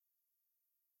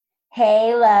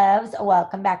Hey, loves,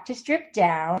 welcome back to Strip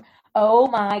Down. Oh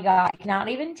my God, I cannot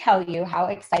even tell you how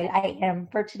excited I am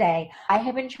for today. I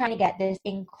have been trying to get this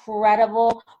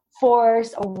incredible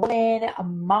force, a woman, a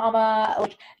mama.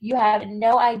 Like, you have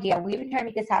no idea. We've been trying to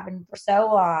make this happen for so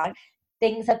long.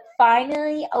 Things have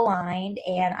finally aligned,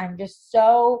 and I'm just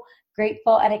so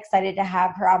grateful and excited to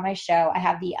have her on my show. I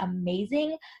have the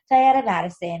amazing Diana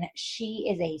Madison. She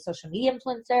is a social media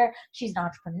influencer, she's an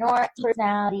entrepreneur,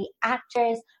 personality,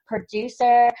 actress,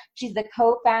 producer. She's the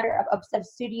co-founder of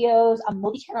Obsessed Studios, a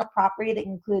multi-channel property that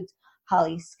includes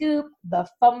Holly Scoop, The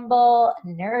Fumble,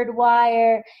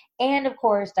 Nerdwire, and of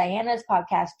course, Diana's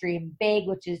podcast, Dream Big,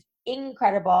 which is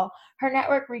incredible. Her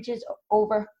network reaches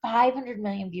over 500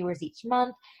 million viewers each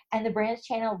month, and the brand's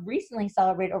channel recently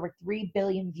celebrated over 3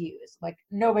 billion views. Like,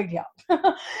 no big deal.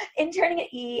 Interning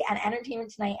at E! And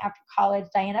Entertainment Tonight after college,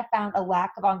 Diana found a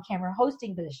lack of on-camera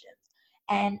hosting positions.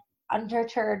 And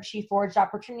undeterred, she forged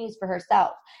opportunities for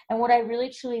herself. And what I really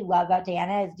truly love about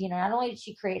Diana is, not only did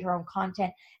she create her own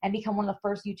content and become one of the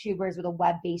first YouTubers with a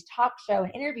web-based talk show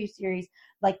and interview series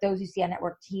like those you see on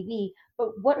network TV, but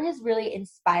what has really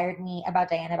inspired me about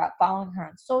Diana, about following her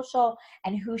on social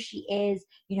and who she is,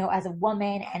 as a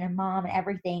woman and a mom and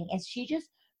everything, is she just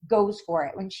goes for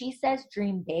it. When she says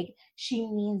dream big, she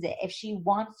means it. If she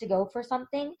wants to go for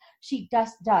something, she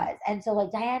just does. And so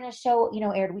like Diana's show,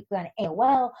 aired weekly on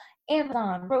AOL,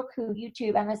 Amazon, Roku,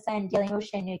 YouTube, MSN, Daily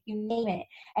Motion, you name it.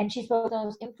 And she spoke to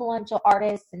those influential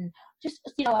artists and just,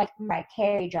 like Mariah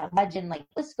Carey, John Legend, like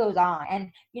this goes on.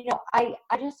 And, I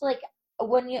just like,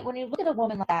 when you look at a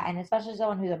woman like that, and especially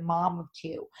someone who's a mom of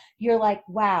two, you're like,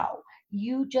 wow,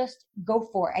 you just go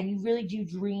for it. And you really do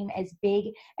dream as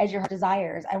big as your heart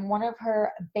desires. And one of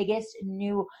her biggest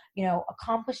new,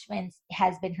 accomplishments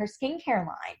has been her skincare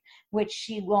line, which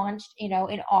she launched, in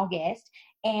August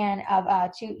and of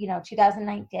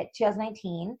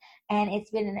 2019, and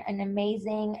it's been an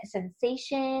amazing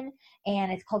sensation,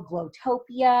 and it's called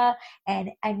Glowtopia. And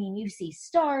I mean, you see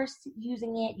stars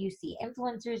using it, you see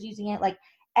influencers using it, like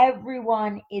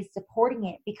everyone is supporting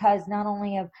it because not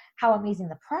only of how amazing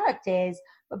the product is,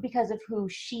 but because of who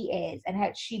she is and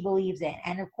how she believes in.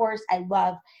 And of course, I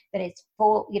love that it's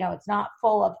full, it's not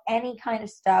full of any kind of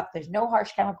stuff. There's no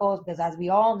harsh chemicals because, as we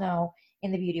all know,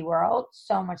 in the beauty world,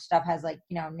 so much stuff has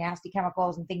nasty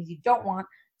chemicals and things you don't want,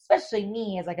 especially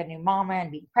me as like a new mama and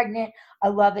being pregnant. I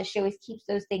love that she always keeps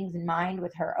those things in mind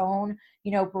with her own,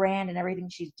 brand and everything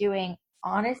she's doing.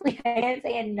 Honestly, I can't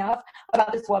say enough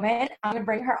about this woman. I'm going to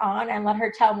bring her on and let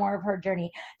her tell more of her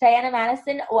journey. Diana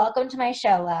Madison, welcome to my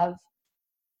show, love.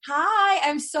 Hi,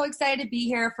 I'm so excited to be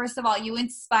here. First of all, you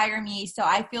inspire me, so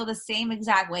I feel the same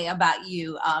exact way about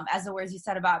you as the words you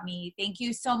said about me. Thank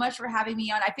you so much for having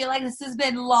me on. I feel like this has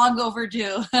been long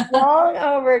overdue. Long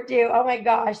overdue. Oh my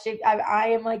gosh. I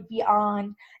am like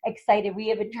beyond excited. We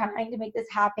have been trying to make this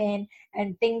happen,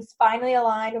 and things finally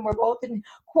aligned, and we're both in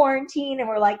quarantine, and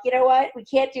we're like, you know what? We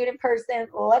can't do it in person.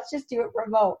 Let's just do it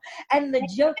remote. And the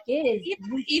joke is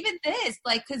even this,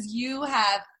 like, because you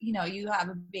have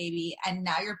a baby and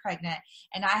now you're pregnant,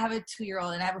 and I have a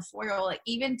 2-year-old and I have a 4-year-old. Like,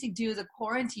 even to do the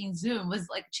quarantine Zoom was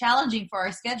like challenging for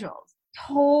our schedules.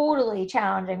 Totally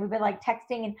challenging. We've been like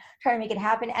texting and trying to make it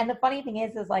happen. And the funny thing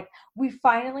is like we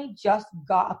finally just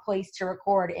got a place to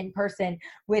record in person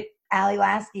with Ali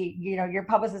Lasky, your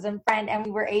publicist and friend, and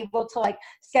we were able to like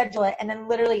schedule it. And then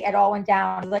literally it all went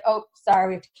down. It was like, oh, sorry,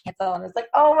 we have to cancel. And it's like,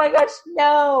 oh my gosh,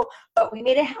 no. But we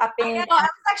made it happen. I know. I was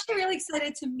actually really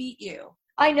excited to meet you.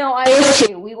 I know, I am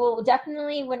too. We will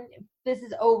definitely, when this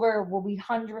is over, we'll be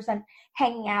 100%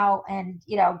 hanging out and,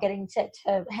 getting to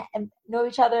know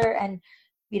each other and,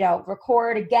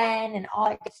 record again and all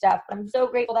that good stuff. I'm so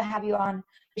grateful to have you on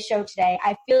the show today.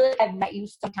 I feel like I've met you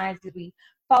sometimes because we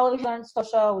follow each other on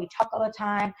social. We talk all the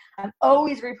time. I'm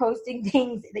always reposting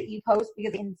things that you post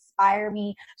because they inspire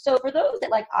me. So for those that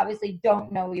obviously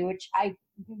don't know you, which I'm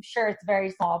sure it's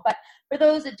very small, but for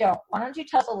those that don't, why don't you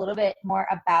tell us a little bit more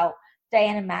about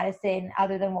Diana Madison,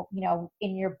 other than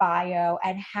in your bio,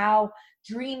 and how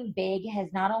Dream Big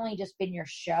has not only just been your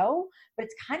show, but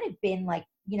it's kind of been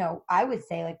I would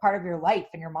say part of your life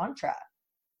and your mantra.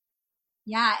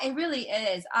 Yeah, it really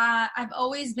is. I've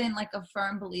always been a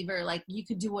firm believer, you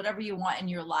could do whatever you want in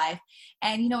your life.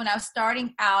 And, when I was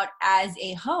starting out as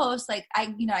a host,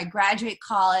 I graduate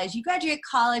college, you graduate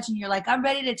college and you're like, I'm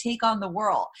ready to take on the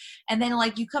world. And then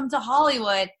you come to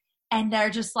Hollywood and they're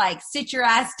just sit your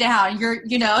ass down.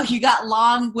 You got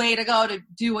long way to go to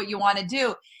do what you want to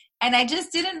do. And I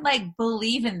just didn't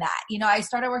believe in that. I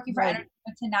started working for Entertainment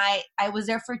Tonight. I was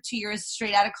there for 2 years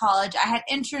straight out of college. I had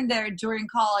interned there during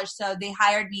college, so they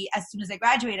hired me as soon as I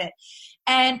graduated.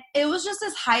 And it was just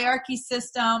this hierarchy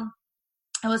system.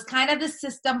 it was kind of the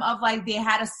system of like they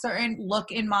had a certain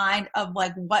look in mind of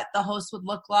like what the host would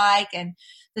look like and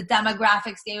the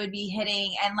demographics they would be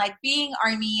hitting. And like being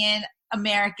Armenian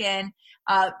American,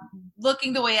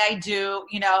 looking the way I do,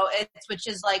 you know, which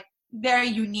is like very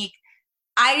unique.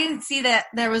 I didn't see that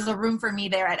there was a room for me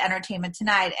there at Entertainment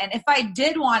Tonight. And if I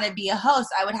did want to be a host,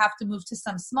 I would have to move to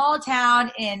some small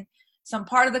town in some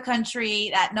part of the country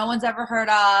that no one's ever heard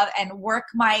of and work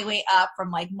my way up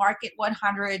from like Market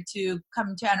 100 to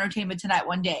come to Entertainment Tonight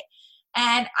one day.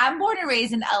 And I'm born and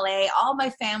raised in LA. All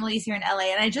my family's here in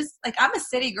LA. And I just like, I'm a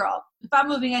city girl. If I'm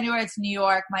moving anywhere, it's New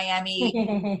York, Miami.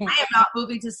 I am not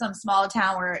moving to some small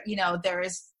town where, you know,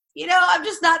 there's, you know, I'm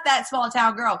just not that small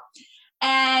town girl.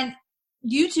 And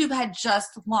YouTube had just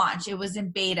launched. It was in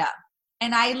beta.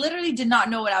 And I literally did not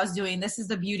know what I was doing. This is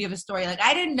the beauty of a story. Like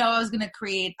I didn't know I was going to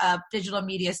create digital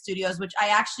media studios, which I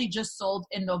actually just sold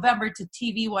in November to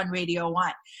TV One Radio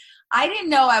One. I didn't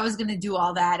know I was going to do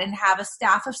all that and have a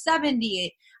staff of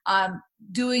 70,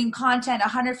 doing content,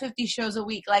 150 shows a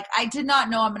week. Like I did not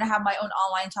know I'm going to have my own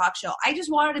online talk show. I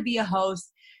just wanted to be a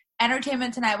host.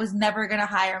 Entertainment Tonight was never going to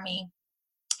hire me.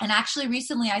 And actually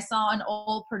recently I saw an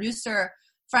old producer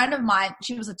friend of mine,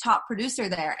 she was a top producer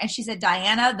there, and she said,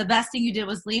 Diana, the best thing you did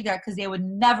was leave there because they would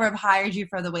never have hired you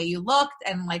for the way you looked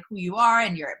and like who you are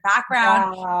and your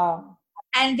background. Wow.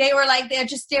 And they were like, they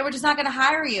were just not going to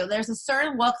hire you. There's a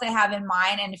certain look they have in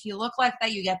mind, and if you look like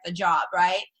that, you get the job,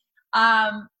 right?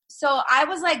 So I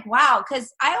was like, wow,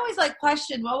 because I always like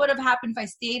questioned what would have happened if I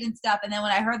stayed and stuff. And then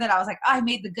when I heard that, I was like, oh, I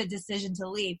made the good decision to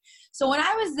leave. So when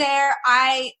I was there,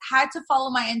 I had to follow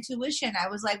my intuition. I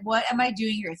was like, what am I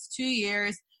doing here? It's 2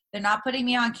 years. They're not putting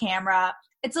me on camera.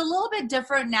 It's a little bit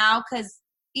different now because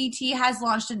ET has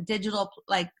launched a digital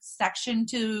like section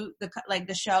to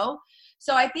the show.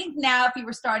 So I think now if you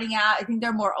were starting out, I think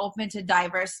they're more open to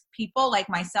diverse people like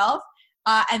myself.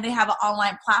 And they have an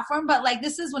online platform. But like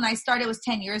this is when I started, it was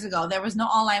 10 years ago. There was no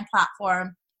online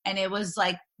platform. And it was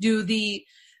like do the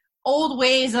old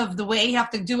ways of the way you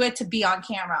have to do it to be on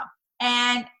camera.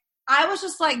 And I was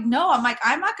just like, no, I'm like,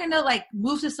 I'm not going to like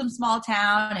move to some small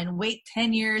town and wait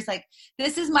 10 years. Like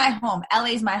this is my home.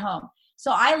 LA's my home.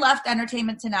 So I left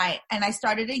Entertainment Tonight and I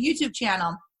started a YouTube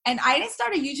channel. And I didn't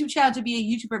start a YouTube channel to be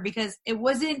a YouTuber because it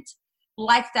wasn't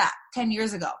like that 10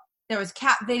 years ago. There was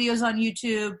cat videos on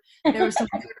YouTube. There was some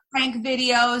prank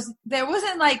videos. There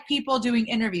wasn't like people doing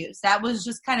interviews. That was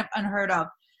just kind of unheard of.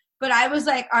 But I was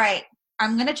like, all right,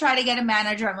 I'm going to try to get a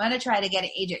manager. I'm going to try to get an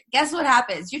agent. Guess what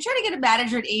happens? You try to get a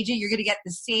manager and agent, you're going to get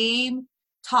the same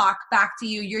talk back to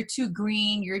you. You're too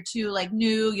green. You're too like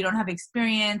new. You don't have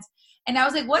experience. And I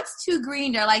was like, what's too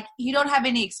green? They're like, you don't have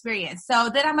any experience. So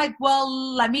then I'm like, well,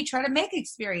 let me try to make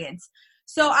experience.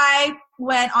 So I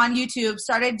went on YouTube,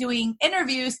 started doing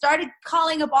interviews, started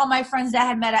calling up all my friends that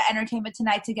had met at Entertainment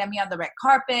Tonight to get me on the red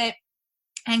carpet.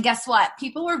 And guess what?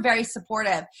 People were very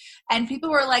supportive. And people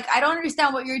were like, I don't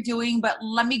understand what you're doing, but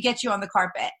let me get you on the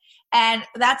carpet. And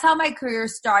that's how my career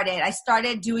started. I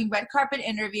started doing red carpet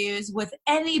interviews with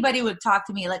anybody who would talk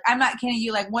to me. Like, I'm not kidding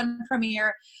you. Like one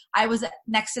premiere, I was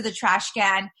next to the trash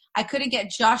can. I couldn't get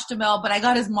Josh Duhamel, but I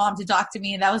got his mom to talk to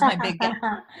me, and that was my big thing.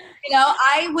 You know,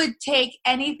 I would take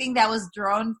anything that was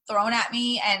thrown at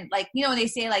me, and like, you know, when they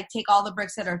say like take all the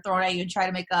bricks that are thrown at you and try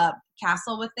to make a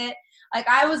castle with it. Like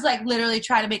I was like literally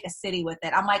trying to make a city with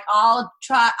it. I'm like, I'll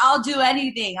do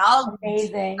anything.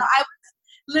 Amazing. I was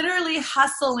literally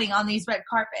hustling on these red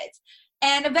carpets.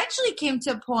 And eventually came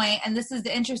to a point, and this is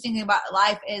the interesting thing about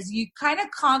life, is you kind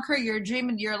of conquer your dream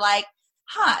and you're like,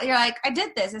 you're like, I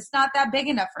did this. It's not that big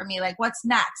enough for me. Like, what's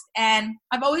next? And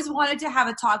I've always wanted to have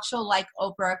a talk show like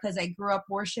Oprah because I grew up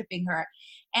worshiping her.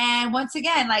 And once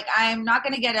again, like, I'm not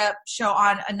going to get a show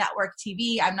on a network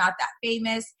TV. I'm not that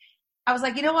famous. I was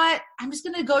like, you know what? I'm just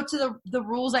going to go to the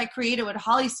rules I created with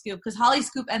Holly Scoop, because Holly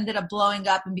Scoop ended up blowing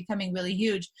up and becoming really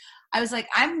huge. I was like,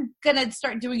 I'm going to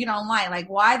start doing it online. Like,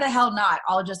 why the hell not?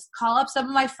 I'll just call up some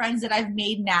of my friends that I've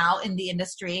made now in the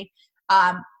industry.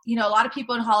 You know, a lot of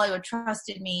people in Hollywood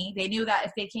trusted me. They knew that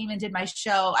if they came and did my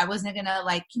show, I wasn't going to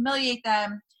like humiliate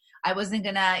them. I wasn't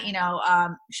going to, you know,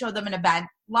 show them in a bad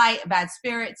light, a bad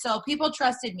spirit. So people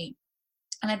trusted me.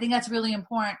 And I think that's really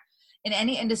important in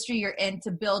any industry you're in,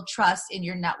 to build trust in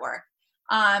your network.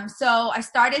 So I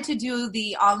started to do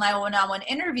the online one-on-one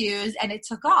interviews, and it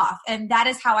took off. And that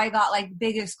is how I got like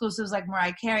big exclusives like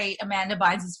Mariah Carey, Amanda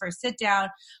Bynes' first sit down.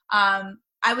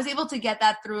 I was able to get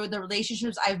that through the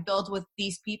relationships I've built with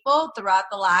these people throughout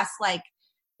the last, like,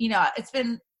 you know, it's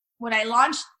been, when I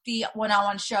launched the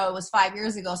one-on-one show, it was 5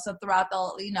 years ago. So throughout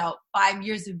the, you know, 5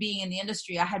 years of being in the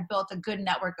industry, I had built a good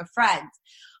network of friends.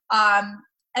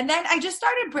 And then I just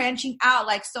started branching out.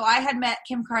 Like, so I had met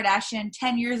Kim Kardashian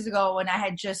 10 years ago when I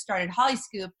had just started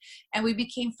HollyScoop, and we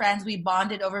became friends. We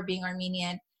bonded over being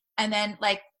Armenian. And then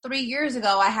like 3 years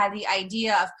ago, I had the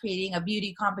idea of creating a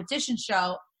beauty competition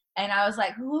show. And I was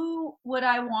like, who would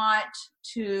I want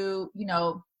to,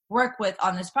 work with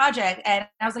on this project? And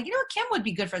I was like, Kim would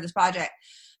be good for this project.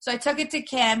 So I took it to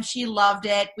Kim. She loved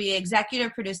it. We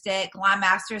executive produced it, Glam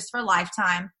Masters for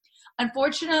Lifetime.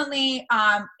 Unfortunately,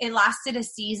 it lasted a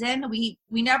season. We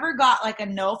never got like a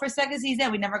no for second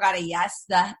season. We never got a yes.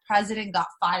 The president got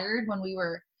fired when we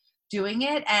were doing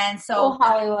it. And so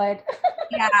Hollywood.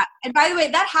 Yeah. And by the way,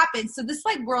 that happens. So this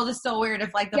like world is so weird.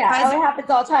 If like the president, it happens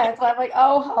all the time. That's why I'm like,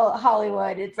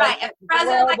 Hollywood. It's right. like If the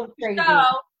president likes the show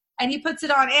and he puts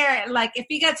it on air, like if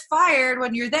he gets fired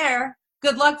when you're there,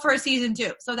 good luck for a season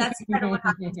 2. So that's kind of what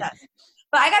happens.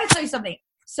 But I got to tell you something.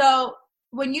 So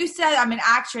when you said I'm an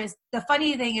actress, the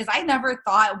funny thing is I never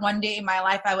thought one day in my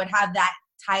life I would have that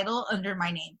title under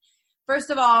my name. First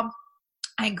of all,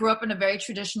 I grew up in a very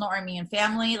traditional Armenian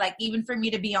family. Like even for me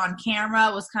to be on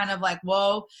camera was kind of like,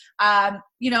 whoa. My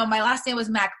last name was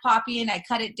McPoppy, and I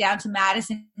cut it down to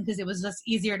Madison because it was just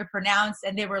easier to pronounce.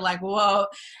 And they were like, whoa.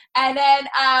 And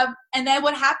then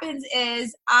what happens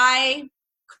is I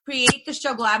create the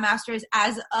show Glam Masters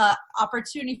as an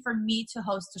opportunity for me to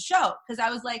host a show. Because I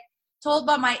was like told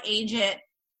by my agent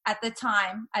at the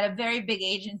time at a very big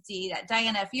agency that,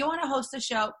 Diana, if you want to host a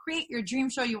show, create your dream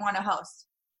show you want to host.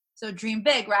 So dream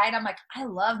big, right? I'm like, I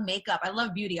love makeup. I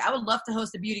love beauty. I would love to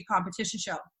host a beauty competition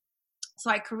show.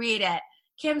 So I create it.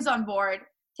 Kim's on board.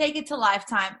 Take it to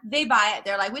Lifetime. They buy it.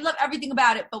 They're like, we love everything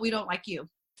about it, but we don't like you.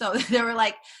 So they were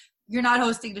like, you're not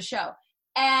hosting the show.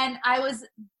 And I was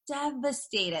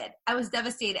devastated.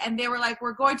 And they were like,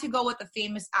 we're going to go with a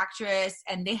famous actress.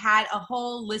 And they had a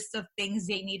whole list of things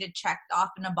they needed checked off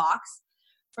in a box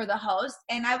for the host.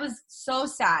 And I was so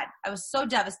sad. I was so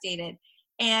devastated.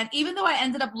 And even though I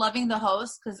ended up loving the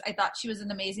host because I thought she was an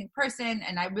amazing person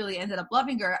and I really ended up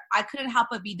loving her, I couldn't help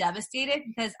but be devastated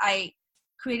because I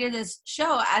created this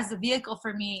show as the vehicle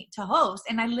for me to host.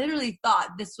 And I literally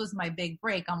thought this was my big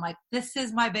break. I'm like, this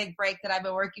is my big break that I've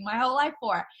been working my whole life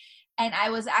for. And I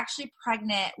was actually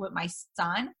pregnant with my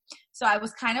son. So I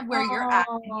was kind of where you're at.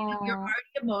 You're already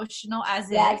emotional as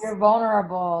is. Yeah, you're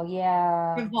vulnerable.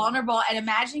 Yeah. You're vulnerable. And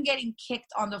imagine getting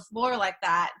kicked on the floor like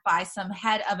that by some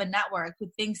head of a network who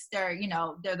thinks they're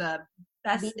the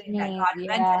best thing that God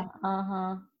invented.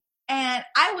 Uh-huh. And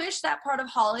I wish that part of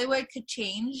Hollywood could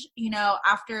change,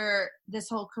 after this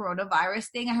whole coronavirus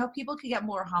thing. I hope people could get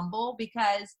more humble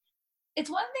because it's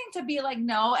one thing to be like,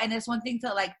 no, and it's one thing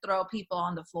to like throw people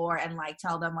on the floor and like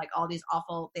tell them like all these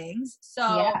awful things.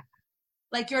 So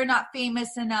like, you're not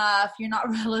famous enough. You're not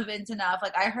relevant enough.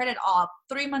 Like I heard it all.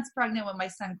 3 months pregnant with my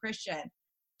son, Christian.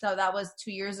 So that was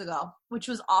 2 years ago, which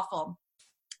was awful.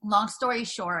 Long story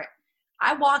short,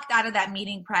 I walked out of that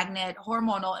meeting pregnant,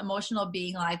 hormonal, emotional,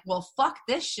 being like, well, fuck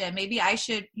this shit. Maybe I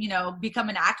should, become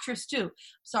an actress too.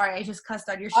 Sorry, I just cussed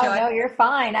on your show. Oh, no, you're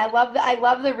fine. I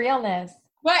love the realness.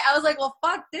 Right. I was like, well,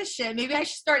 fuck this shit. Maybe I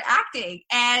should start acting.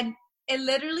 And it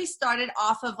literally started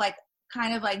off of like,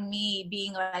 kind of like me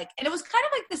being like, and it was kind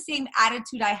of like the same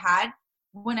attitude I had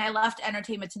when I left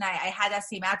Entertainment Tonight. I had that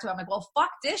same attitude. I'm like, well, fuck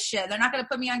this shit. They're not going to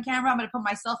put me on camera. I'm going to put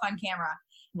myself on camera.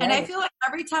 Right. And I feel like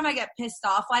every time I get pissed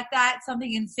off like that,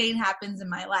 something insane happens in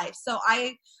my life. So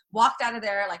I walked out of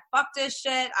there like, fuck this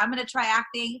shit. I'm going to try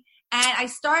acting. And I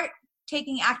start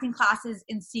taking acting classes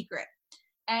in secret.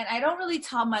 And I don't really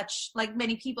tell much, like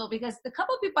many people, because the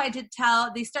couple of people I did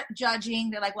tell, they start judging.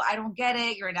 They're like, well, I don't get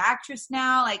it. You're an actress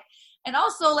now. Like, and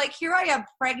also like, here I am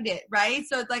pregnant, right?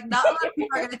 So it's like, not a lot of people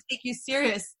are going to take you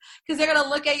serious because they're going to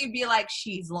look at you and be like,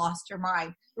 she's lost her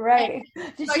mind. Right.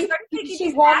 Did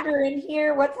she wander in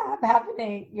here? What's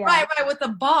happening? Yeah. Right. With a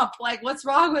bump. Like, what's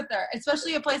wrong with her?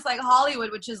 Especially a place like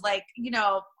Hollywood, which is like,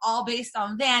 all based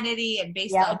on vanity and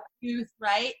based on youth,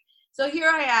 right? So here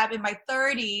I am in my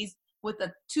 30s with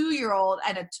a 2-year-old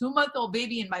and a 2-month-old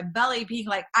baby in my belly being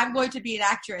like, I'm going to be an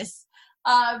actress.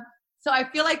 So I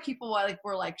feel like people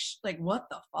were like, what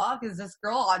the fuck is this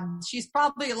girl on? She's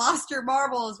probably lost her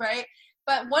marbles, right?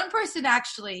 But one person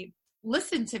actually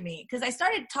listened to me because I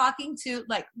started talking to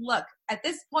like, look, at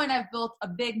this point I've built a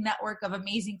big network of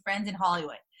amazing friends in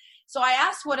Hollywood. So I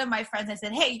asked one of my friends, I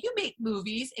said, hey, you make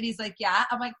movies? And he's like, yeah.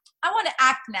 I'm like, I want to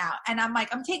act now. And I'm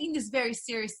like, I'm taking this very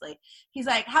seriously. He's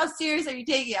like, how serious are you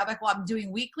taking it? I'm like, well, I'm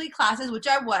doing weekly classes, which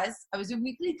I was doing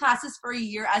weekly classes for a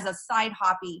year as a side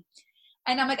hobby.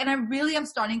 And I'm like, and I really am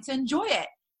starting to enjoy it.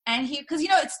 And because,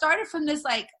 it started from this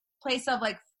like place of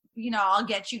like, I'll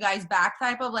get you guys back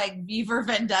type of like V for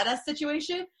Vendetta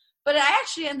situation. But I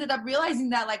actually ended up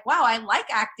realizing that like, wow, I like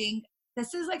acting.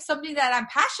 this is like something that I'm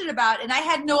passionate about. And I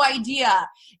had no idea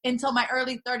until my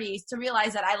early 30s to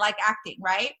realize that I like acting,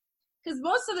 right? Because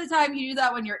most of the time you do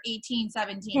that when you're 18,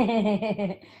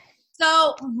 17.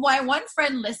 So my one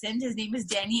friend listened. His name is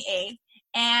Danny A.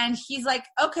 And he's like,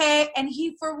 okay. And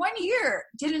he, for 1 year,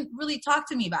 didn't really talk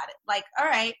to me about it. Like, all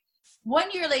right.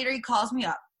 1 year later, he calls me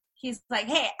up. He's like,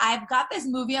 hey, I've got this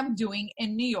movie I'm doing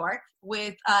in New York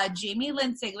with Jamie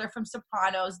Lynn Sigler from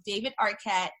Sopranos, David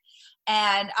Arquette,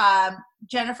 and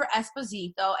Jennifer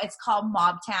Esposito. It's called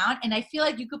Mobtown. And I feel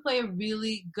like you could play a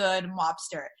really good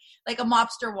mobster, like a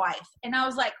mobster wife. And I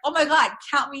was like, oh my God,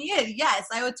 count me in. Yes,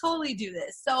 I would totally do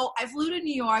this. So I flew to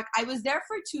New York. I was there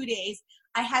for 2 days.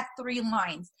 I had 3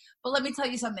 lines. But let me tell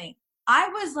you something. I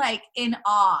was like in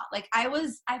awe. Like I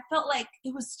felt like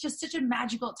it was just such a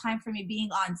magical time for me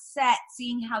being on set,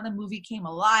 seeing how the movie came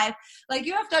alive. Like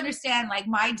you have to understand, like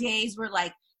my days were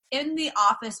like in the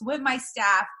office with my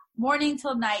staff, morning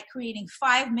till night, creating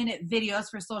 5-minute videos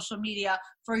for social media,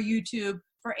 for YouTube,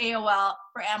 for AOL,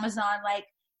 for Amazon, like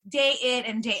day in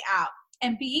and day out.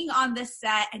 And being on this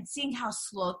set and seeing how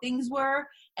slow things were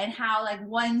and how like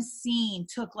one scene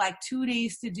took like 2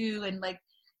 days to do, and like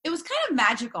it was kind of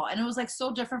magical, and it was like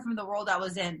so different from the world I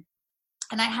was in.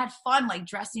 And I had fun like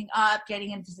dressing up, getting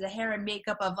into the hair and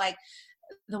makeup of like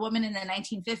the woman in the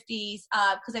 1950s,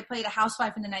 because I played a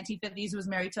housewife in the 1950s who was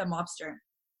married to a mobster.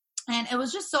 And it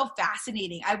was just so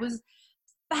fascinating. I was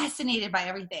fascinated by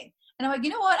everything. And I'm like, you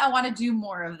know what? I want to do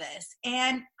more of this.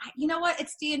 And you know what?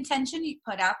 It's the intention you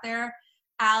put out there,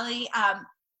 Allie.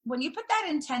 When you put that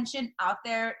intention out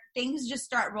there, things just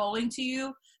start rolling to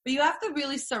you. But you have to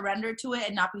really surrender to it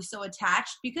and not be so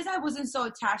attached. Because I wasn't so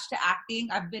attached to acting.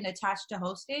 I've been attached to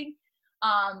hosting.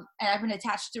 And I've been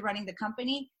attached to running the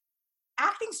company.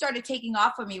 Acting started taking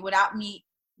off for me without me.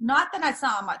 Not that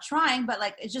I'm not trying, but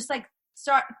like it's just like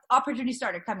opportunities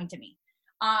started coming to me.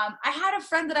 I had a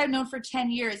friend that I've known for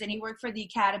 10 years, and he worked for the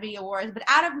Academy Awards. But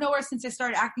out of nowhere, since I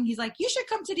started acting, he's like, you should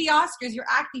come to the Oscars. You're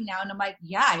acting now. And I'm like,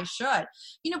 yeah, I should.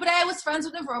 But I was friends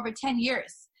with him for over 10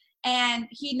 years. And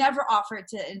he never offered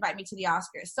to invite me to the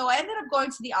Oscars. So I ended up going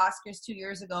to the Oscars 2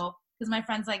 years ago because my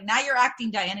friend's like, now you're acting,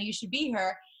 Diana, you should be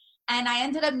here. And I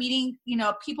ended up meeting,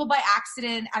 people by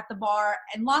accident at the bar.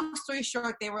 And long story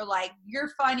short, they were like, you're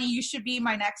funny. You should be in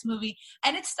my next movie.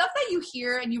 And it's stuff that you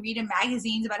hear and you read in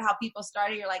magazines about how people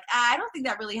started. You're like, I don't think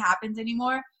that really happens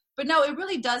anymore. But no, it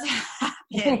really does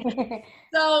happen.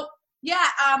 So yeah,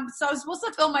 so I was supposed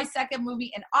to film my second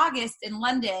movie in August in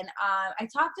London. I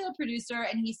talked to a producer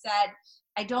and he said,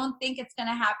 I don't think it's going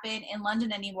to happen in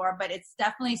London anymore, but it's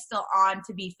definitely still on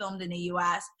to be filmed in the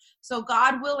US. So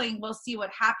God willing, we'll see what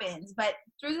happens. But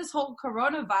through this whole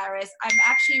coronavirus, I'm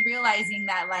actually realizing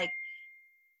that like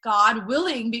God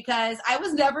willing, because I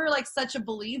was never like such a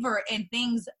believer in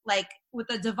things like with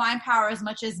the divine power as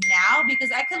much as now,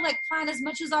 because I could like plan as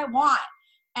much as I want.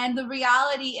 And the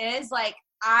reality is like,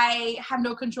 I have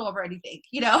no control over anything,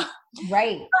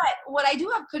 Right. But what I do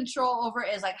have control over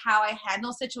is like how I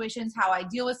handle situations, how I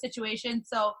deal with situations.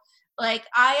 So like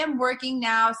I am working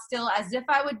now still as if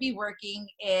I would be working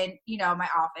in, my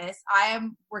office. I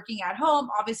am working at home.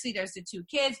 Obviously there's the 2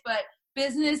 kids, but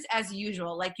business as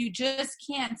usual. Like you just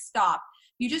can't stop.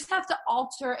 You just have to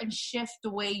alter and shift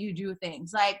the way you do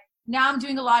things. Like now I'm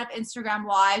doing a lot of Instagram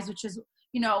lives, which is,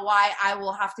 why I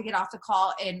will have to get off the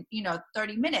call in,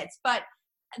 30 minutes. But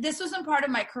this wasn't part of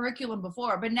my curriculum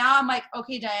before, but now I'm like,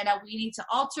 okay, Diana, we need to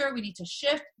alter, we need to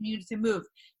shift, we need to move.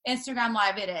 Instagram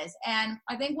Live it is. And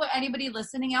I think what anybody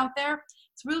listening out there,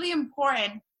 it's really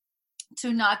important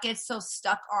to not get so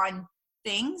stuck on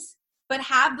things, but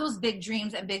have those big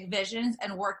dreams and big visions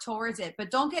and work towards it. But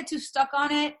don't get too stuck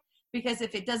on it, because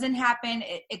if it doesn't happen,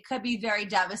 it could be very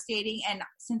devastating. And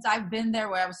since I've been there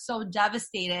where I was so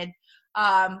devastated,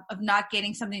 of not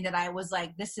getting something that I was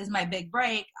like, this is my big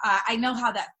break. I know how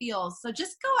that feels. So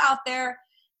just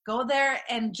go there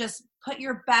and just put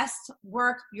your best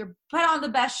work, put on the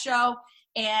best show.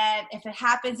 And if it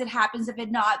happens, it happens. If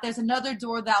it not, there's another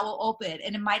door that will open,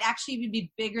 and it might actually even be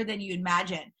bigger than you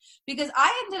imagine. Because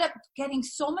I ended up getting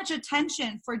so much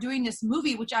attention for doing this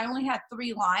movie, which I only had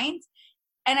 3 lines.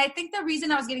 And I think the reason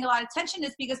I was getting a lot of attention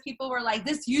is because people were like,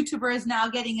 this YouTuber is now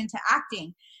getting into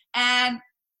acting. And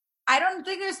I don't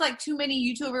think there's like too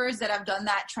many YouTubers that have done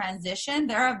that transition.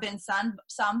 There have been some,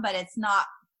 but it's not.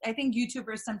 I think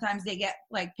YouTubers sometimes they get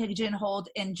like pigeonholed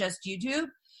in just YouTube.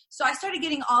 So I started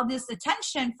getting all this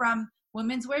attention from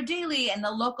Women's Wear Daily and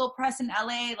the local press in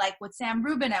LA, like with Sam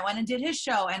Rubin. I went and did his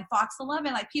show, and Fox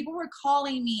 11. Like people were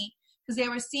calling me because they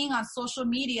were seeing on social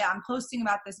media I'm posting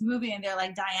about this movie, and they're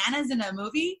like, Diana's in a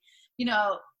movie,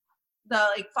 the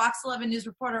like Fox 11 News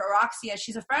reporter, Oroxia,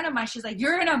 she's a friend of mine. She's like,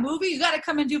 you're in a movie? You got to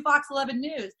come and do Fox 11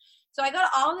 News. So I got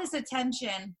all this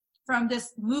attention from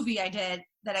this movie I did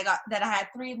that I had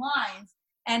 3 lines.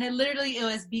 And it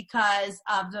was because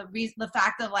of the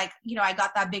fact of like, you know, I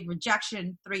got that big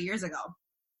rejection 3 years ago.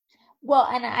 Well,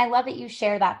 and I love that you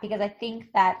share that, because I think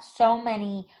that so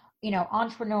many, you know,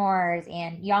 entrepreneurs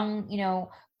and young, you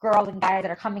know, girls and guys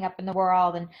that are coming up in the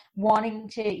world and wanting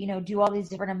to, you know, do all these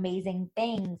different amazing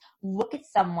things, look at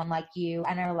someone like you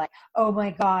and are like, oh my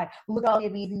God, look at all the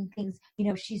amazing things, you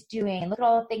know, she's doing, and look at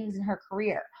all the things in her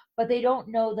career. But they don't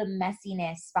know the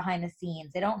messiness behind the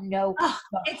scenes. They don't know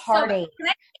the heartache.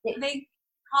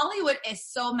 Hollywood is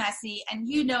so messy, and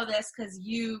you know this because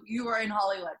you are in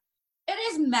Hollywood. It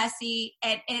is messy,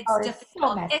 and it's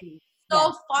difficult. So messy. It's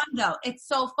so fun though. It's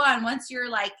so fun once you're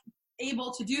like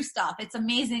able to do stuff. It's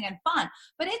amazing and fun,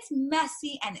 but it's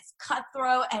messy and it's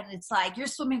cutthroat, and it's like you're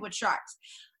swimming with sharks.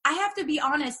 I have to be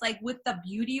honest, like with the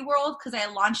beauty world, because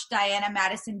I launched Diana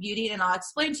Madison Beauty, and I'll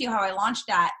explain to you how I launched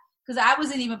that, because I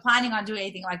wasn't even planning on doing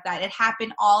anything like that. It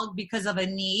happened all because of a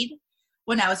need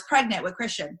when I was pregnant with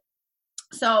Christian.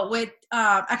 So with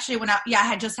I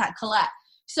had just had Colette.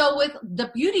 So with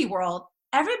the beauty world,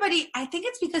 everybody, I think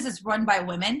it's because it's run by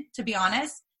women, to be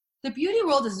honest. The beauty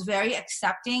world is very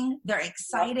accepting. They're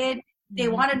excited. They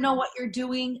want to know what you're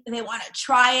doing. They want to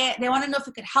try it. They want to know if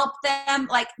it could help them.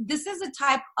 Like, this is the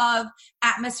type of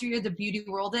atmosphere the beauty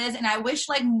world is. And I wish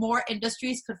like more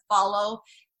industries could follow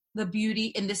the beauty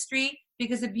industry,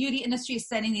 because the beauty industry is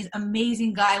setting these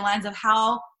amazing guidelines of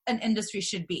how an industry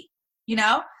should be, you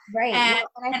know? Right.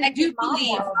 And I do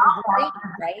believe,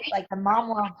 right? Like the mom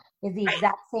world is the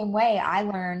exact same way I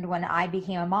learned when I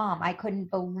became a mom. I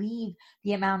couldn't believe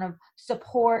the amount of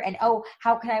support and, oh,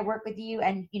 how can I work with you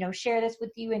and, you know, share this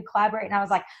with you and collaborate. And I was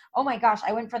like, oh my gosh,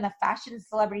 I went from the fashion,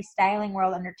 celebrity, styling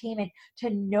world, entertainment, to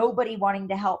nobody wanting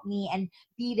to help me and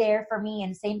be there for me,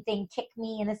 and same thing, kick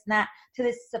me and this and that, to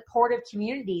this supportive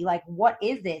community. Like, what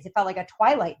is this? It felt like a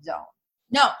Twilight Zone.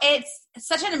 No, it's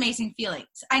such an amazing feeling.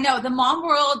 I know the mom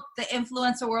world, the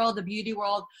influencer world, the beauty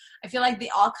world, I feel like they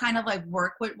all kind of like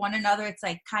work with one another. It's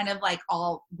like kind of like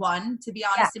all one, to be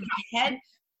honest, in my head.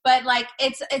 But like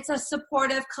it's a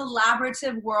supportive,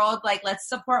 collaborative world. Like, let's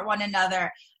support one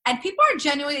another. And people are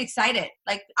genuinely excited.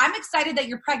 Like, I'm excited that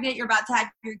you're pregnant, you're about to have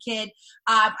your kid.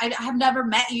 I have never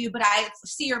met you, but I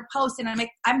see your post, and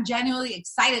I'm genuinely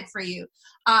excited for you.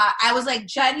 I was like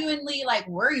genuinely like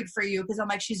worried for you, because I'm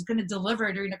like, she's going to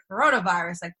deliver during the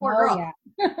coronavirus. Like, poor girl.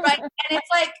 Yeah. Right? And it's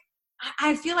like,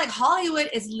 I feel like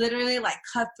Hollywood is literally like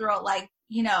cutthroat, like,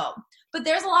 you know, but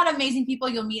there's a lot of amazing people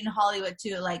you'll meet in Hollywood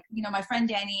too. Like, you know, my friend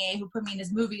Danny A, who put me in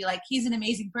his movie, like, he's an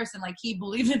amazing person. Like, he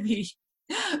believed in me.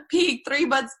 Peak 3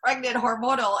 months pregnant,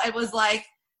 hormonal. It was like,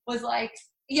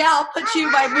 yeah, I'll put you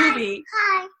in my movie.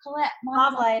 Hi. Colette,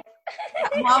 mom life.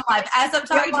 Mom life. As I'm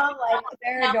talking mom life.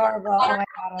 They're adorable. Oh my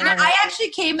God. I actually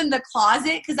came in the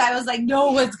closet because I was like,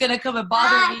 no one's going to come and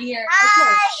bother me here.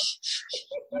 Hi.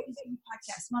 Okay.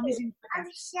 Mommy's in the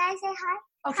podcast. Should I say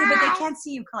hi? Okay, but they can't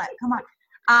see you, Colette. Come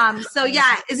on. So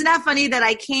yeah, isn't that funny that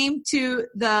I came to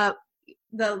the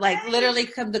like literally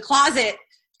the closet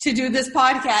to do this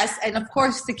podcast, and of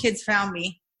course the kids found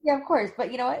me. Yeah, of course.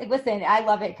 But you know what? Listen, I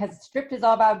love it because Stripped is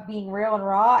all about being real and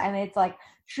raw, and it's like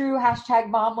true hashtag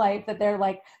mom life that they're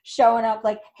like showing up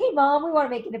like, hey mom, we want to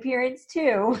make an appearance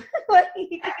too. Like,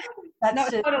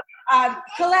 that's just... Colette, I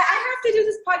have to do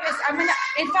this podcast. I'm gonna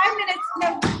in 5 minutes.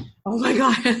 No. Oh my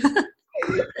God.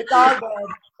 It's all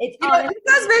good.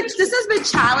 It's this has been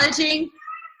challenging.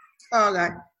 Oh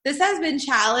God. This has been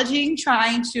challenging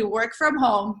trying to work from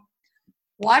home.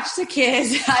 Watch the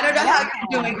kids. I don't know how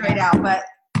you're doing right now, but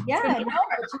yeah,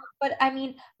 but I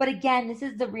mean, but again, this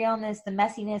is the realness, the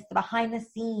messiness, the behind the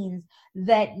scenes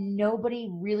that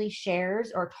nobody really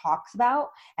shares or talks about.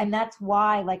 And that's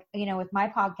why, like, you know, with my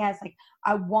podcast, like,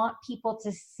 I want people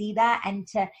to see that and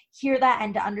to hear that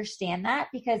and to understand that,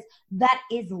 because that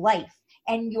is life.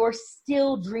 And you're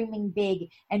still dreaming big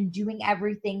and doing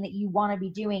everything that you want to be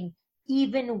doing,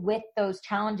 even with those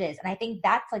challenges. And I think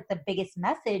that's like the biggest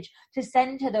message to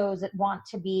send to those that want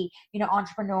to be, you know,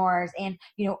 entrepreneurs and,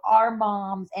 you know, are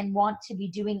moms and want to be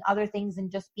doing other things than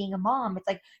just being a mom. It's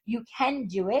like, you can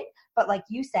do it, but like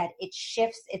you said, it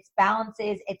shifts, it's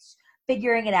balances, it's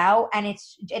figuring it out, and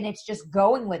it's just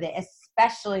going with it,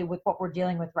 especially with what we're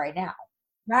dealing with right now.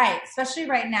 Right. Especially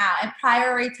right now, and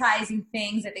prioritizing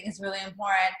things, I think is really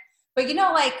important. But you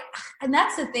know, like, and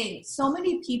that's the thing. So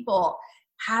many people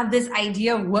have this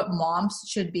idea of what moms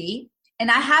should be. And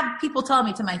I have people tell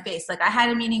me to my face, like, I had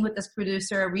a meeting with this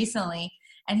producer recently,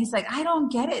 and he's like, I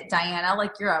don't get it, Diana.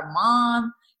 Like, you're a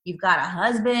mom, you've got a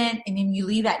husband, and then you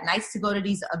leave at nights to go to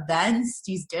these events,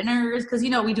 these dinners, because,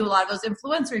 we do a lot of those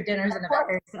influencer dinners and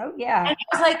events. Oh, yeah. And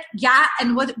I was like, yeah,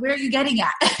 and where are you getting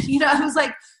at? I was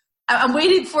like, I'm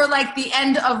waiting for like the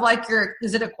end of like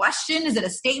is it a question? Is it a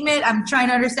statement? I'm trying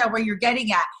to understand where you're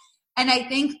getting at. And I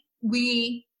think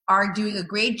we are doing a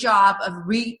great job of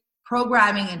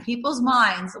reprogramming in people's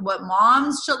minds what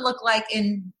moms should look like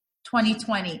in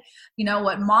 2020,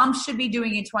 what moms should be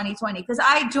doing in 2020. Because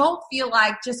I don't feel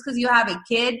like just because you have a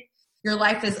kid, your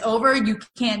life is over. You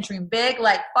can't dream big.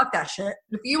 Like, fuck that shit.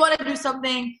 If you want to do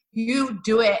something, you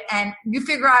do it and you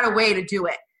figure out a way to do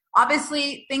it.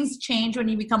 Obviously, things change when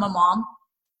you become a mom.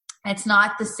 It's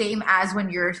not the same as when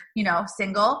you're,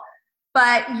 single,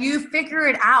 but you figure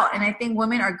it out. And I think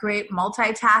women are great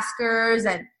multitaskers,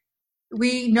 and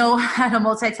we know how to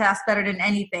multitask better than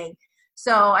anything.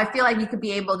 So I feel like you could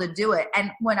be able to do it.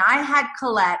 And when I had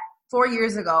Colette 4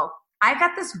 years ago, I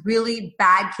got this really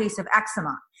bad case of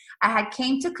eczema. I had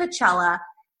came to Coachella.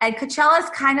 And Coachella is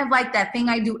kind of like that thing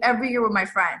I do every year with my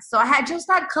friends. So I had just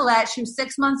had Colette. She was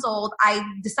 6 months old. I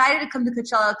decided to come to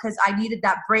Coachella because I needed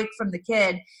that break from the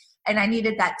kid. And I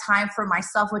needed that time for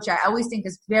myself, which I always think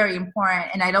is very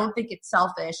important. And I don't think it's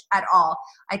selfish at all.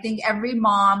 I think every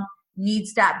mom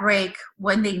needs that break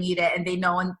when they need it. And they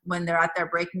know when they're at their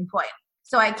breaking point.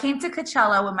 So I came to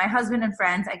Coachella with my husband and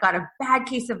friends. I got a bad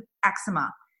case of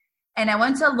eczema. And I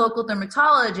went to a local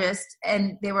dermatologist,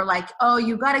 and they were like, oh,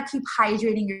 you got to keep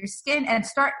hydrating your skin and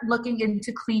start looking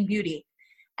into clean beauty.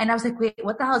 And I was like, wait,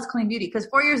 what the hell is clean beauty? Because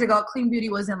 4 years ago, clean beauty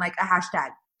wasn't like a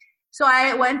hashtag. So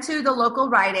I went to the local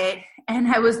Rite Aid,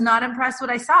 and I was not impressed what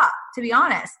I saw, to be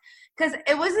honest. Because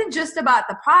it wasn't just about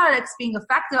the products being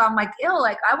effective. I'm like, ew,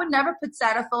 like I would never put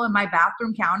Cetaphil in my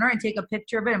bathroom counter and take a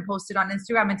picture of it and post it on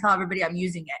Instagram and tell everybody I'm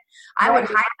using it. I would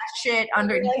hide that shit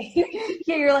underneath.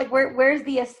 Yeah, you're like, where's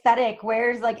the aesthetic?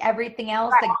 Where's like everything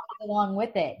else that goes along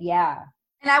with it? Yeah.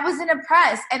 And I wasn't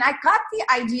impressed. And I got the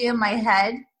idea in my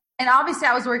head. And obviously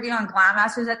I was working on Glam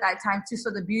Masters at that time too.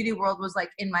 So the beauty world was like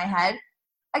in my head.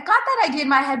 I got that idea in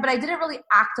my head, but I didn't really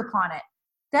act upon it.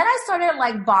 Then I started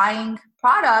like buying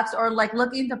products or like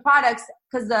looking into products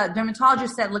because the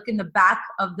dermatologist said, look in the back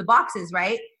of the boxes,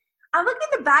 right? I look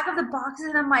in the back of the boxes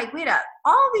and I'm like, wait up,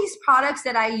 all these products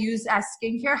that I use as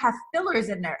skincare have fillers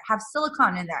in there, have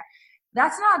silicone in there.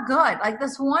 That's not good. Like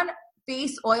this one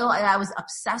face oil that I was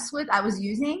obsessed with, I was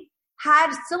using,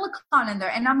 had silicone in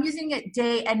there and I'm using it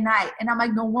day and night. And I'm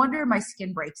like, no wonder my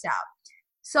skin breaks out.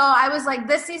 So I was like,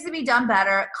 this needs to be done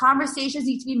better. Conversations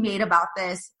need to be made about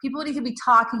this. People need to be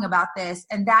talking about this.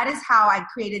 And that is how I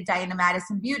created Diana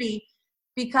Madison Beauty,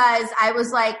 because I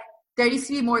was like, there needs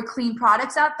to be more clean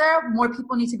products out there. More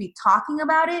people need to be talking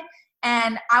about it.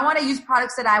 And I want to use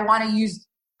products that I want to use,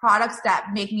 products that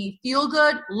make me feel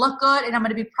good, look good, and I'm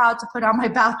going to be proud to put on my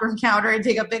bathroom counter and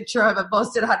take a picture of it,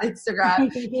 post it on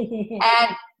Instagram.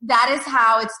 And that is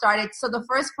how it started. So the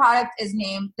first product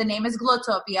the name is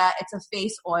Glowtopia. It's a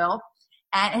face oil,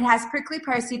 and it has prickly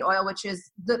pear seed oil, which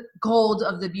is the gold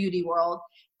of the beauty world.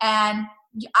 And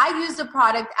I use the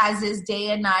product as is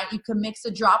day and night. You can mix a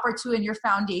drop or two in your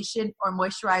foundation or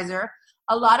moisturizer.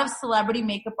 A lot of celebrity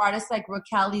makeup artists like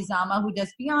Raquel Lizama, who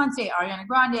does Beyonce, Ariana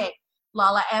Grande,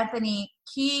 Lala Anthony,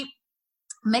 he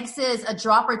mixes a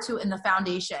drop or two in the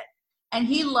foundation. And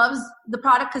he loves the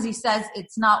product because he says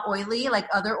it's not oily like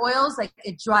other oils, like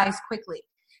it dries quickly.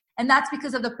 And that's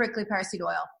because of the prickly pear seed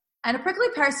oil. And the prickly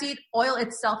pear seed oil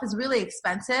itself is really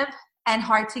expensive and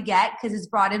hard to get because it's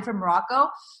brought in from Morocco.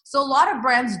 So a lot of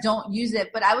brands don't use it,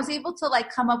 but I was able to like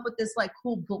come up with this like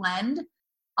cool blend.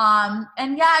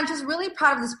 And yeah, I'm just really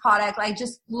proud of this product. I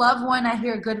just love when I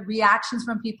hear good reactions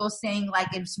from people saying like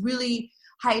it's really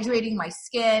hydrating my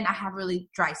skin. I have really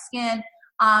dry skin.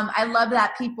 I love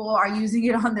that people are using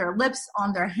it on their lips,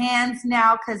 on their hands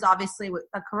now, because obviously with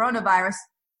the coronavirus,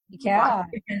 you can't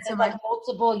so like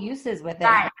multiple uses with it.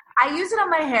 Right. I use it on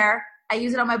my hair. I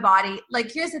use it on my body.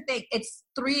 Like, here's the thing. It's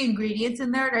 3 ingredients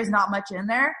in there. There's not much in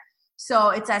there. So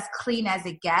it's as clean as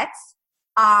it gets.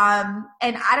 And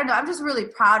I don't know. I'm just really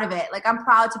proud of it. Like, I'm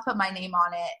proud to put my name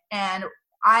on it. And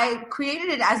I created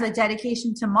it as a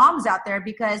dedication to moms out there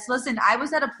because, listen, I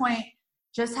was at a point,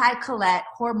 just had Colette,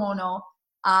 hormonal,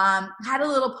 had a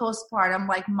little postpartum,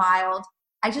 like mild.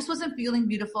 I just wasn't feeling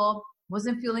beautiful,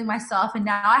 wasn't feeling myself. And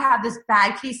now I have this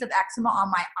bad case of eczema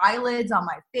on my eyelids, on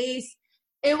my face.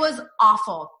 It was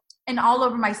awful and all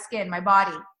over my skin, my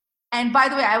body. And by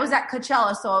the way, I was at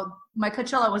Coachella, so my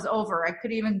Coachella was over. I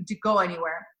couldn't even go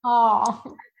anywhere. Oh.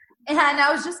 And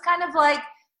I was just kind of like,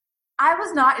 I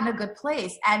was not in a good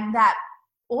place. And that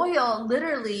oil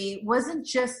literally wasn't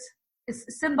just it's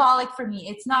symbolic for me.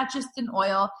 It's not just an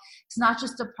oil. It's not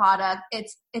just a product.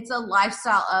 It's a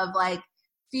lifestyle of like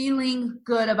feeling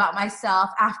good about myself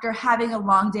after having a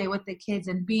long day with the kids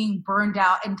and being burned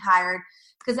out and tired.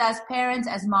 Because as parents,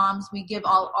 as moms, we give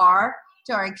all our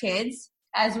to our kids.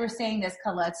 As we're saying this,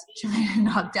 Colette's trying to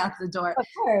knock down the door. Of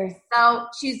course. So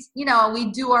she's,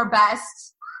 we do our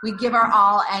best. We give our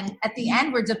all. And at the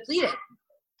end, we're depleted.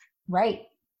 Right.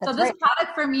 That's so this right.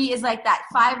 product for me is like that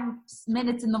 5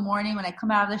 minutes in the morning when I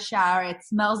come out of the shower. It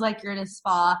smells like you're in a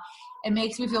spa. It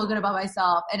makes me feel good about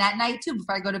myself. And at night too,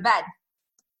 before I go to bed.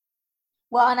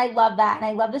 Well, and I love that. And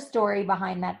I love the story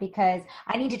behind that because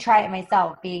I need to try it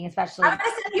myself, being especially. I'm going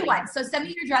to send you one. So send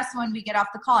me your address when we get off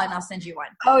the call and I'll send you one.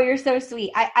 Oh, you're so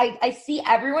sweet. I see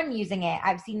everyone using it.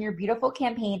 I've seen your beautiful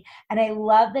campaign and I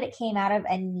love that it came out of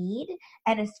a need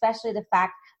and especially the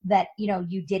fact that,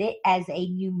 you did it as a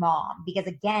new mom because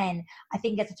again, I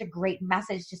think it's such a great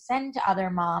message to send to other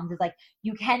moms is like,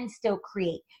 you can still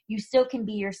create, you still can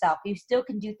be yourself, you still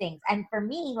can do things. And for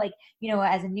me, like,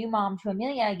 as a new mom to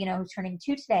Amelia, who's turning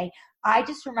 2 today, I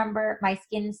just remember my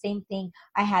skin, same thing.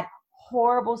 I had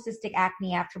horrible cystic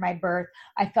acne after my birth.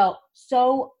 I felt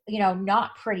so,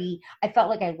 not pretty. I felt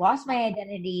like I lost my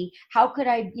identity. How could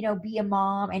I, be a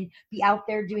mom and be out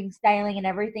there doing styling and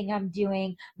everything I'm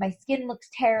doing? My skin looks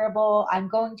terrible. I'm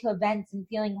going to events and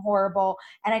feeling horrible.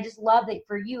 And I just love that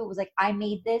for you, it was like, I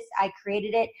made this, I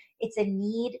created it. It's a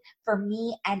need for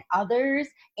me and others.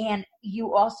 And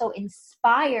you also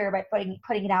inspire by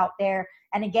putting it out there.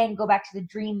 And again, go back to the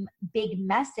dream big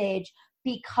message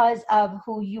because of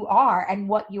who you are and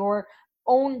what your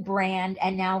own brand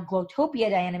and now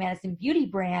Glowtopia Diana Madison beauty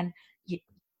brand,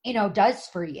 does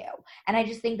for you. And I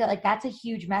just think that like, that's a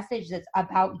huge message that's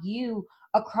about you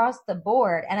across the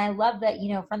board. And I love that,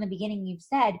 from the beginning you've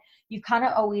said, you've kind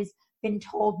of always been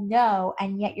told no.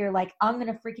 And yet you're like, I'm going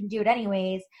to freaking do it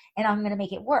anyways. And I'm going to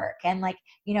make it work. And like,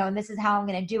 and this is how I'm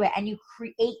going to do it. And you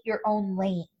create your own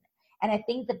lane. And I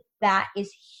think that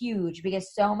is huge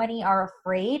because so many are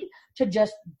afraid to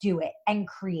just do it and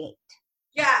create.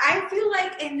 Yeah, I feel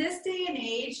like in this day and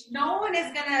age, no one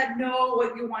is going to know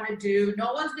what you want to do.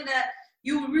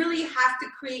 You really have to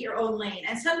create your own lane.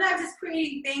 And sometimes it's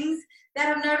creating things that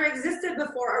have never existed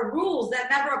before or rules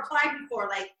that never applied before.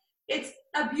 Like it's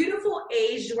a beautiful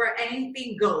age where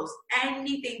anything goes.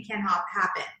 Anything can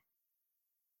happen.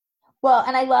 Well,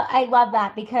 and I love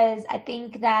that because I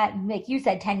think that, like you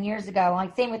said, 10 years ago,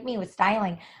 like same with me with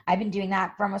styling, I've been doing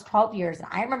that for almost 12 years. And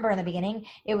I remember in the beginning,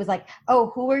 it was like,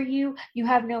 oh, who are you? You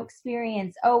have no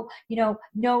experience. Oh,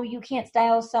 no, you can't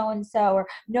style so-and-so, or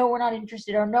no, we're not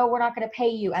interested, or no, we're not going to pay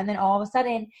you. And then all of a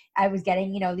sudden I was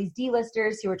getting, these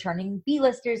D-listers who are turning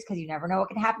B-listers because you never know what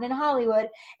can happen in Hollywood.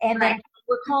 And then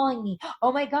were calling me,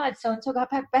 oh my God, so-and-so got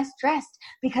best dressed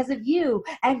because of you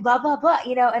and blah, blah, blah,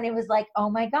 and it was like, oh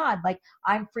my God, like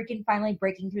I'm freaking finally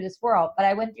breaking through this world. But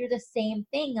I went through the same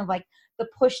thing of like the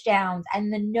push downs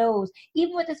and the no's.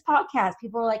 Even with this podcast,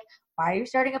 people were like, why are you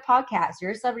starting a podcast?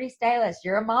 You're a celebrity stylist.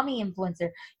 You're a mommy influencer.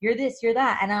 You're this, you're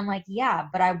that. And I'm like, yeah,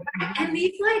 but And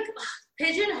these like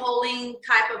pigeonholing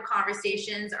type of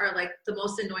conversations are like the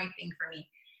most annoying thing for me.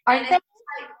 Aren't they?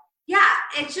 Yeah,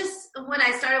 it's just when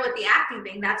I started with the acting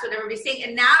thing, that's what everybody's saying.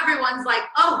 And now everyone's like,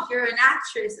 oh, you're an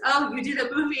actress. Oh, you did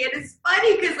a movie. And it's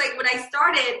funny because like when I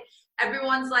started,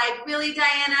 everyone's like, really,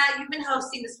 Diana, you've been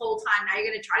hosting this whole time. Now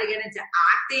you're going to try to get into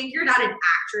acting. You're not an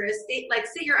actress.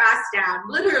 Sit your ass down,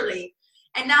 literally.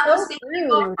 And now those same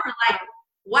people are like,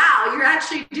 wow, you're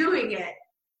actually doing it.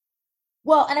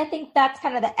 Well, and I think that's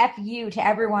kind of the FU to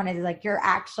everyone is like, you're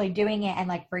actually doing it. And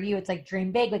like for you, it's like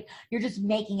dream big, like you're just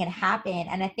making it happen.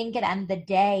 And I think at the end of the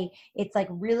day, it's like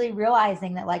really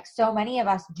realizing that like so many of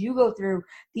us do go through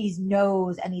these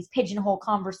no's and these pigeonhole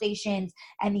conversations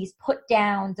and these put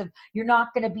downs of you're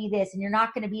not going to be this and you're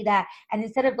not going to be that. And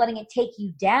instead of letting it take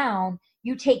you down,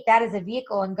 you take that as a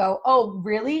vehicle and go, oh,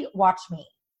 really? Watch me.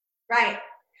 Right.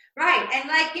 Right. And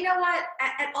like, you know what?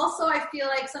 And also I feel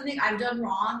like something I've done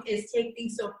wrong is take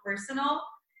things so personal.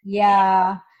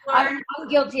 Yeah. I'm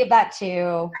guilty of that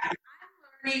too. I'm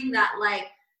learning that like,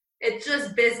 it's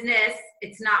just business.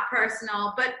 It's not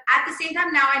personal. But at the same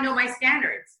time, now I know my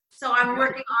standards. So I'm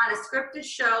working on a scripted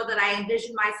show that I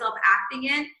envision myself acting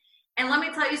in. And let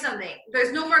me tell you something.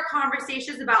 There's no more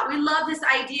conversations about, we love this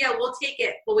idea. We'll take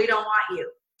it, but we don't want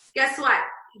you. Guess what?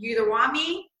 You either want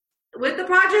me with the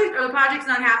project or the project's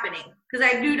not happening, because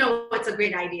I do know it's a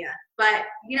great idea, but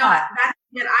that's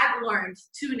that I've learned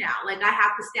too now. Like I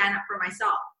have to stand up for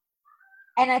myself.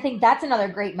 And I think that's another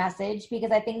great message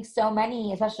because I think so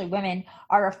many, especially women,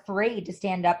 are afraid to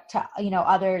stand up to,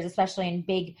 others, especially in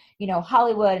big,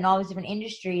 Hollywood and all these different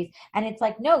industries. And it's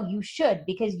like, no, you should,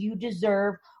 because you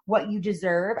deserve what you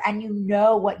deserve, and you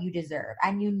know what you deserve,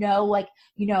 and you know, like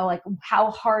how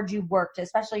hard you worked,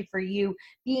 especially for you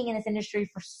being in this industry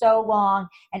for so long,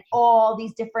 and all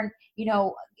these different,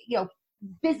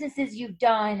 businesses you've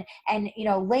done, and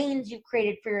lanes you've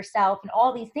created for yourself, and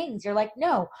all these things. You're like,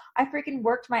 no, I freaking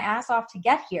worked my ass off to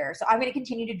get here, so I'm going to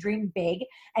continue to dream big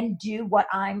and do what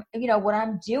I'm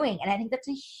doing. And I think that's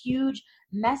a huge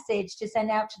message to send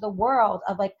out to the world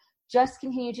of like, just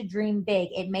continue to dream big.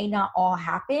 It may not all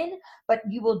happen, but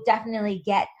you will definitely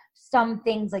get some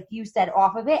things, like you said,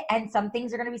 off of it, and some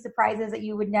things are going to be surprises that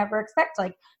you would never expect,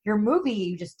 like your movie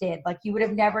you just did. Like, you would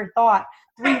have never thought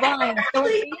 3 lines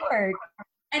going forward.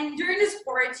 And during this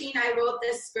quarantine, I wrote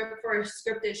this script for a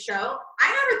scripted show.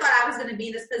 I never thought I was going to be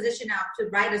in this position now to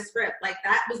write a script. Like,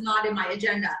 that was not in my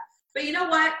agenda. But you know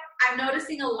what? I'm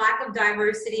noticing a lack of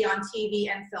diversity on TV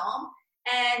and film.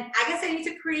 And I guess I need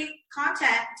to create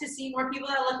content to see more people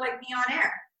that look like me on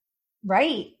air.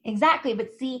 Right, exactly.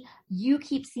 But see, you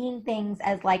keep seeing things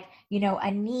as like,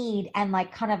 a need and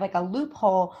like kind of like a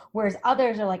loophole, whereas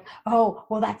others are like, oh,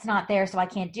 well, that's not there, so I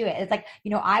can't do it. It's like,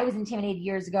 I was intimidated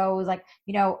years ago. It was like,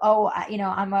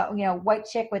 I'm a, white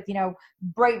chick with,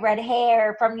 bright red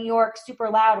hair from New York, super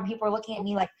loud. And people are looking at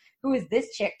me like, who is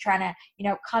this chick trying to,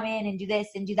 come in and do this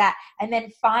and do that? And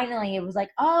then finally it was like,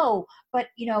 oh, but,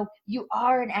 you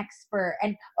are an expert,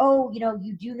 and, oh,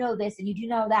 you do know this and you do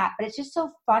know that. But it's just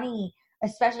so funny,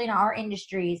 especially in our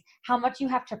industries, how much you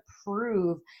have to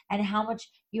prove and how much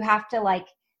you have to like,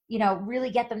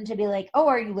 really get them to be like, oh,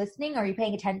 are you listening? Are you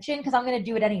paying attention? Because I'm going to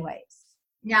do it anyways.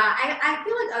 Yeah, I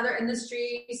feel like other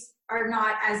industries are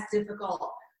not as difficult,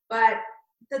 but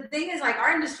the thing is, like,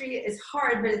 our industry is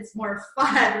hard, but it's more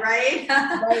fun, right?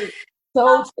 Right.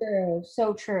 So true.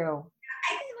 So true.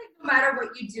 I think, like, no matter what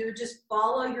you do, just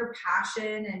follow your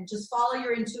passion and just follow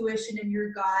your intuition and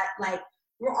your gut. Like,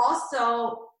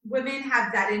 women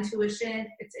have that intuition.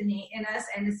 It's innate in us.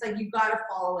 And it's like, you got to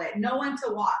follow it. Know when to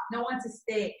walk, know when to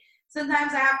stay.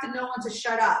 Sometimes I have to know when to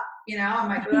shut up. I'm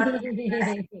like,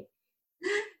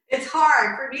 it's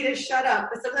hard for me to shut up,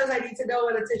 but sometimes I need to know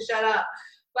when to shut up.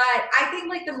 But I think,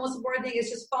 like, the most important thing is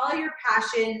just follow your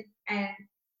passion and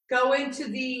go into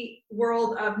the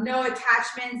world of no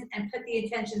attachments and put the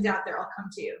intentions out there. I'll come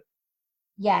to you.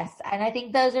 Yes. And I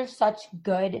think those are such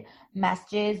good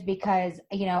messages because,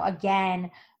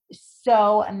 again,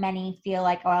 so many feel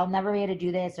like, oh, I'll never be able to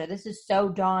do this, or this is so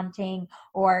daunting,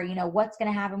 or, what's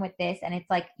going to happen with this? And it's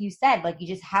like you said, like, you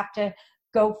just have to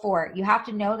go for it. You have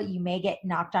to know that you may get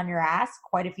knocked on your ass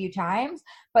quite a few times,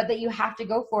 but that you have to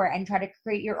go for it and try to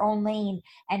create your own lane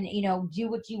and, do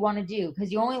what you want to do, because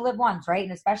you only live once, right?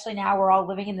 And especially now we're all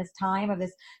living in this time of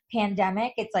this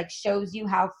pandemic. It's like shows you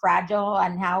how fragile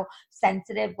and how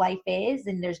sensitive life is,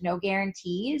 and there's no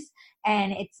guarantees.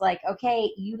 And it's like,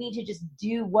 okay, you need to just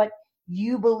do what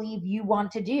you believe you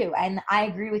want to do. And I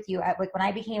agree with you. Like, when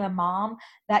I became a mom,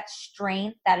 that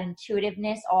strength, that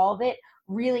intuitiveness, all of it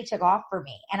really took off for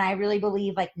me. And I really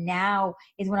believe like now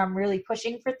is when I'm really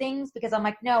pushing for things, because I'm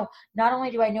like, no, not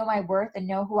only do I know my worth and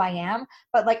know who I am,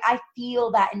 but like I feel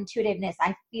that intuitiveness.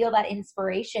 I feel that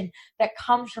inspiration that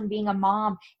comes from being a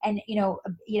mom and,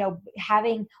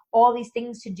 having all these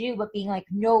things to do, but being like,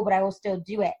 no, but I will still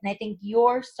do it. And I think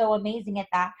you're so amazing at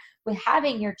that with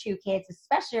having your 2 kids,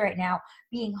 especially right now,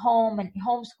 being home and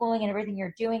homeschooling and everything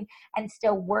you're doing and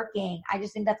still working. I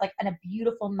just think that's like a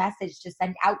beautiful message to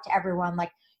send out to everyone.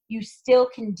 Like, you still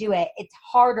can do it. It's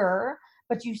harder,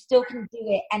 but you still can do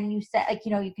it. And you said, like,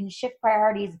 you can shift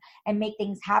priorities and make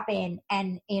things happen.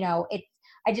 And,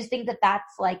 I just think that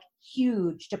that's like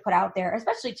huge to put out there,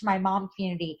 especially to my mom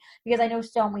community, because I know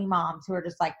so many moms who are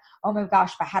just like, oh my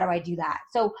gosh, but how do I do that?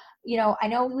 So, I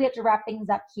know we have to wrap things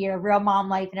up here, real mom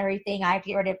life and everything. I have to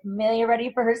get ready, Amelia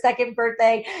ready for her 2nd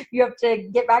birthday. You have to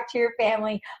get back to your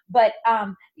family. But,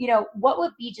 what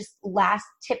would be just last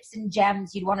tips and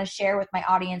gems you'd want to share with my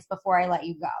audience before I let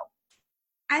you go?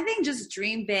 I think just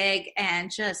dream big and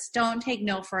just don't take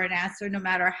no for an answer, no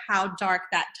matter how dark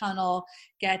that tunnel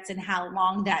gets and how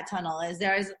long that tunnel is.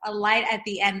 There's a light at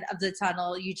the end of the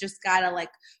tunnel. You just gotta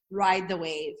like ride the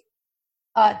wave.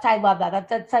 I love that.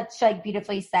 That's such like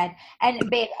beautifully said. And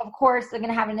babe, of course, I'm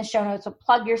going to have it in the show notes. So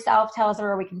plug yourself. Tell us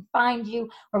where we can find you,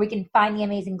 where we can find the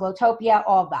amazing Glowtopia,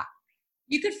 all of that.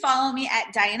 You could follow me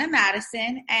at Diana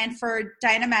Madison, and for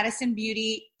Diana Madison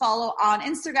Beauty, follow on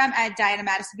Instagram at Diana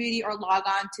Madison Beauty or log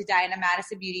on to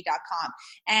DianaMadisonBeauty.com.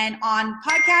 And on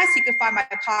podcasts, you can find my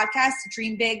podcast,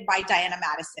 Dream Big by Diana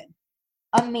Madison.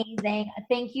 Amazing.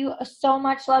 Thank you so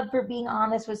much, love, for being on.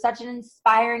 This was such an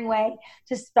inspiring way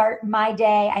to start my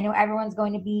day. I know everyone's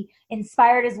going to be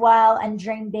inspired as well and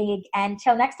dream big. And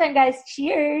till next time, guys,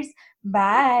 cheers.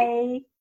 Bye.